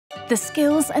The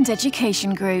Skills and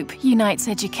Education Group unites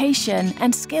education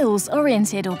and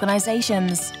skills-oriented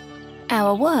organisations.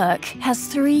 Our work has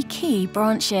three key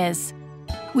branches.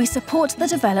 We support the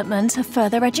development of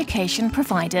further education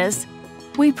providers.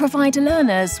 We provide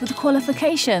learners with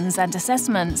qualifications and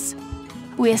assessments.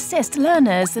 We assist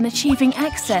learners in achieving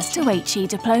access to HE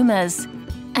diplomas.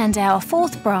 And our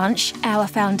fourth branch, our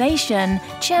foundation,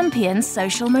 champions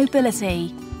social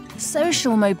mobility.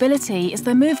 Social mobility is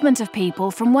the movement of people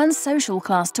from one social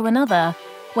class to another.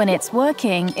 When it's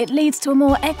working, it leads to a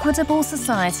more equitable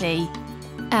society.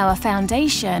 Our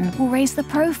foundation will raise the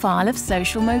profile of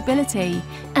social mobility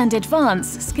and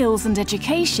advance skills and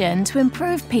education to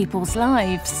improve people's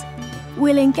lives.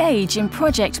 We'll engage in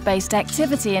project-based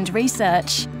activity and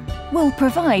research. We'll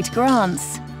provide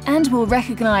grants. And we'll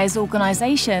recognise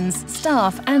organisations,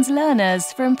 staff and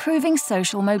learners for improving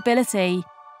social mobility.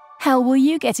 How will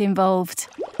you get involved?